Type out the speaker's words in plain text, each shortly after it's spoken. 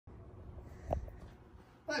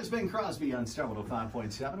That's Bing Crosby on Star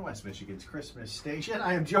 105.7, West Michigan's Christmas station.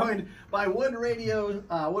 I am joined by Wood Radio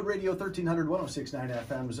 1300 106.9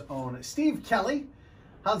 FM's own Steve Kelly.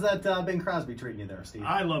 How's that Bing Crosby treating you there, Steve?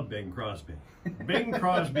 I love Bing Crosby. Bing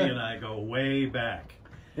Crosby and I go way back.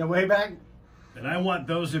 Yeah, way back? And I want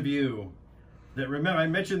those of you that remember, I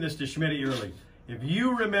mentioned this to Schmitty early. If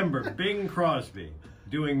you remember Bing Crosby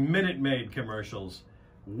doing Minute Maid commercials,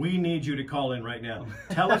 we need you to call in right now.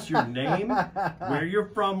 Tell us your name, where you're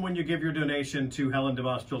from when you give your donation to Helen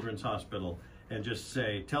DeVos Children's Hospital, and just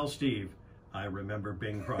say, tell Steve, I remember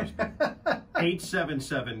Bing Crosby.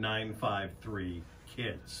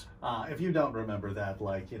 877-953-KIDS. If you don't remember that,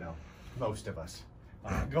 like, most of us,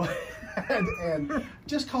 go ahead and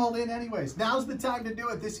just call in anyways. Now's the time to do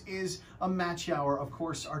it. This is a match hour. Of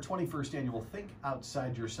course, our 21st annual Think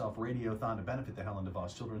Outside Yourself Radiothon to benefit the Helen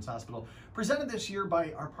DeVos Children's Hospital, presented this year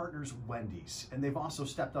by our partners Wendy's. And they've also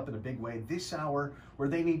stepped up in a big way this hour, where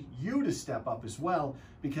they need you to step up as well,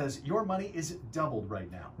 because your money is doubled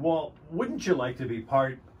right now. Well, wouldn't you like to be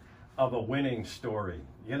part of a winning story?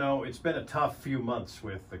 You know, it's been a tough few months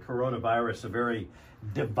with the coronavirus, a very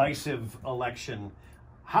divisive election.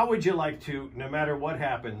 How would you like to, no matter what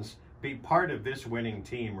happens, be part of this winning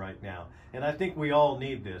team right now? And I think we all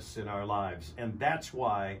need this in our lives. And that's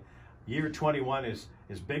why year 21 is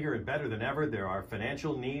bigger and better than ever. There are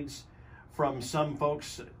financial needs from some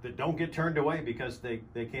folks that don't get turned away because they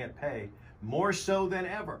can't pay, more so than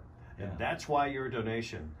ever. And that's why your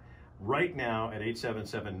donation right now at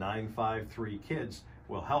 877-953-KIDS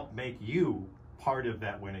will help make you part of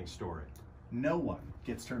that winning story. No one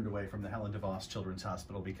gets turned away from the Helen DeVos Children's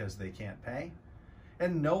Hospital because they can't pay.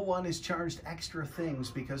 And no one is charged extra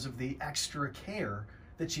things because of the extra care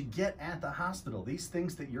that you get at the hospital. These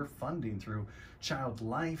things that you're funding through Child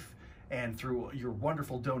Life and through your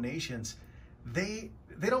wonderful donations, they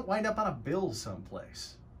don't wind up on a bill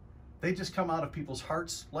someplace. They just come out of people's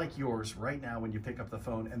hearts like yours right now when you pick up the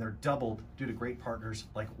phone, and they're doubled due to great partners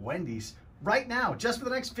like Wendy's right now, just for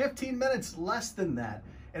the next 15 minutes, less than that.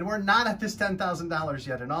 And we're not at this $10,000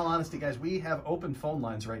 yet. In all honesty, guys, we have open phone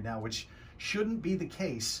lines right now, which shouldn't be the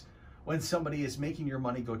case when somebody is making your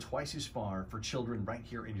money go twice as far for children right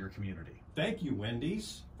here in your community. Thank you,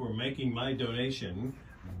 Wendy's, for making my donation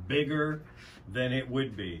bigger than it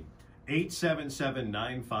would be.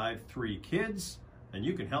 877-953-KIDS, and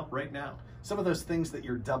you can help right now. Some of those things that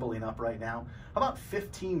you're doubling up right now, how about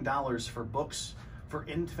 $15 for books for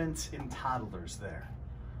infants and toddlers there?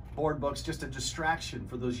 Board books, just a distraction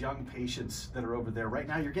for those young patients that are over there. Right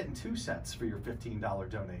now, you're getting 2 sets for your $15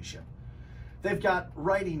 donation. They've got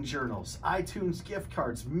writing journals, iTunes gift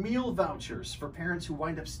cards, meal vouchers for parents who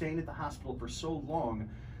wind up staying at the hospital for so long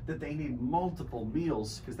that they need multiple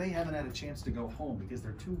meals because they haven't had a chance to go home because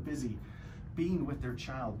they're too busy being with their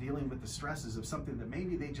child, dealing with the stresses of something that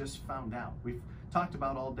maybe they just found out. We've talked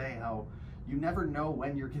about all day how you never know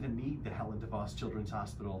when you're going to need the Helen DeVos Children's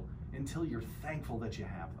Hospital until you're thankful that you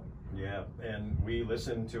have them. Yeah, and we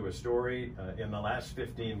listened to a story in the last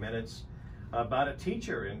 15 minutes about a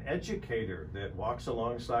teacher, an educator that walks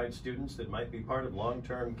alongside students that might be part of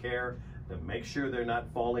long-term care, that makes sure they're not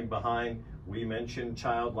falling behind. We mentioned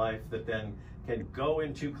Child Life, that then can go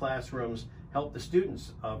into classrooms, help the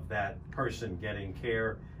students of that person getting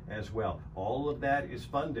care as well. All of that is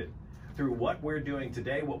funded through what we're doing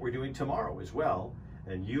today, what we're doing tomorrow as well.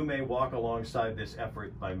 And you may walk alongside this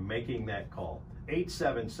effort by making that call.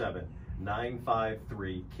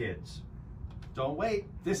 877-953-KIDS. Don't wait.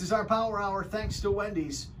 This is our Power Hour. Thanks to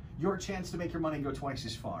Wendy's. Your chance to make your money go twice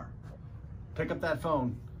as far. Pick up that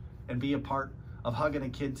phone and be a part of hugging a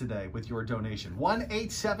kid today with your donation.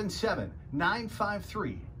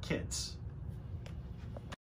 1-877-953-KIDS.